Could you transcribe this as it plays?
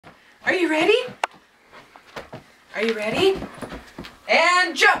Are you ready? Are you ready?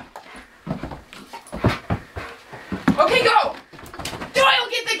 And jump! Okay, go! Doyle,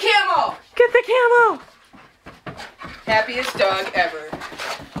 get the camel! Get the camel! Happiest dog ever.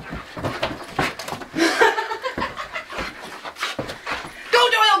 Go,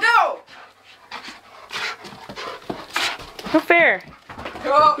 Doyle, go! No fair.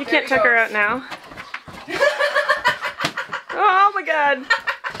 Oh, You can't tuck her out now. Oh my god.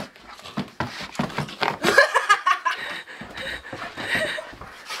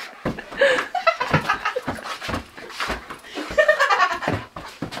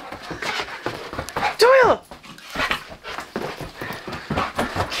 Doyle!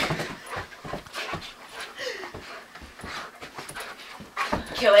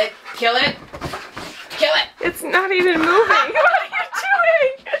 Kill it, kill it, kill it! It's not even moving. What are you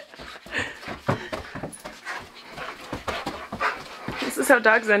doing? This is how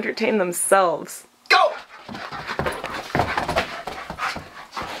dogs entertain themselves. Go!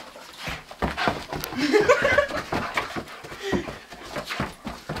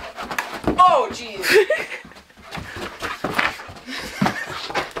 Oh, jeez.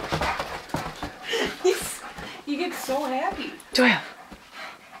 He gets so happy. Doyle.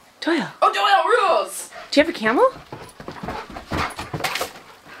 Doyle. Oh, Doyle rules! Do you have a camel?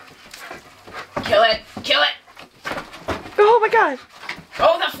 Kill it, kill it! Oh my god.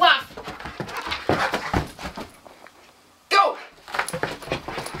 Oh, the fluff! Go!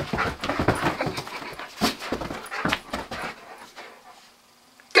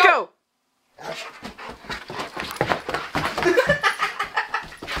 Go!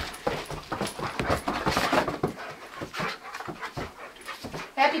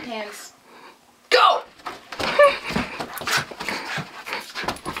 Happy pants. Go!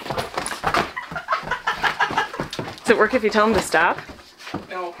 Does it work if you tell him to stop?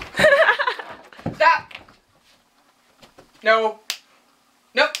 No. Stop! No.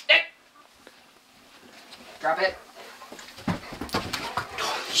 Nope. Drop it.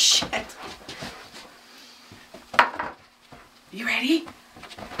 Holy shit. You ready?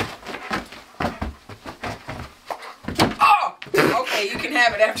 Oh! Okay, you can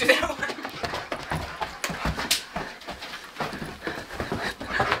have it after that one.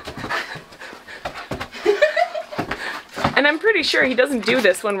 And I'm pretty sure he doesn't do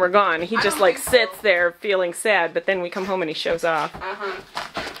this when we're gone. He just like sits there feeling sad, but then we come home and he shows off. Like,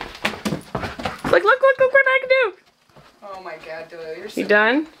 look what I can do. Oh my god, Doyle, you're so... You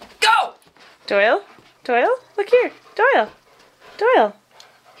done? Go! Doyle? Doyle? Look here. Doyle. Doyle.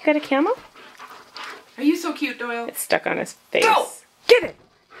 You got a camel? Are you so cute, Doyle? It's stuck on his face. Go! Get it!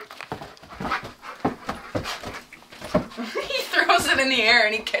 He throws it in the air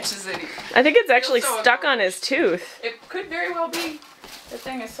and he catches it. I think it's actually so stuck on his tooth. It could very well be. The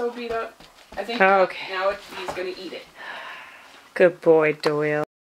thing is so beat up. I think Okay. now he's going to eat it. Good boy, Doyle.